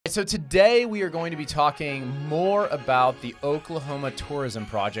So today we are going to be talking more about the Oklahoma tourism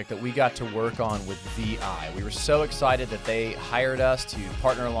project that we got to work on with VI. We were so excited that they hired us to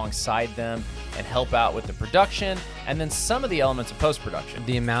partner alongside them and help out with the production and then some of the elements of post-production.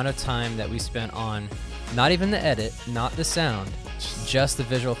 The amount of time that we spent on not even the edit, not the sound, just the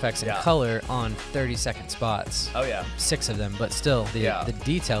visual effects and color on 30-second spots. Oh yeah. 6 of them, but still the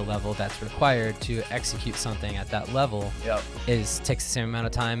detail level that's required to execute something at that level takes the same amount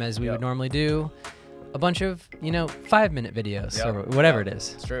of time as we would normally do a bunch of, 5-minute videos or whatever it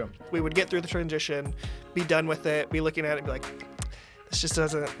is. It's true. We would get through the transition, be done with it, be looking at it and be like, this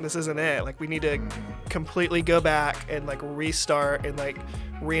isn't it. Like, we need to completely go back and like restart and like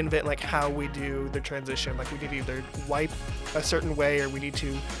reinvent like how we do the transition. Like, we need to either wipe a certain way or we need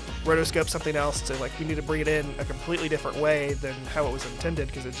to rotoscope something else to like, we need to bring it in a completely different way than how it was intended,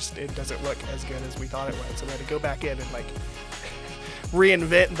 because it doesn't look as good as we thought it would. So we had to go back in and like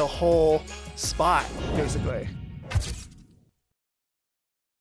reinvent the whole spot basically.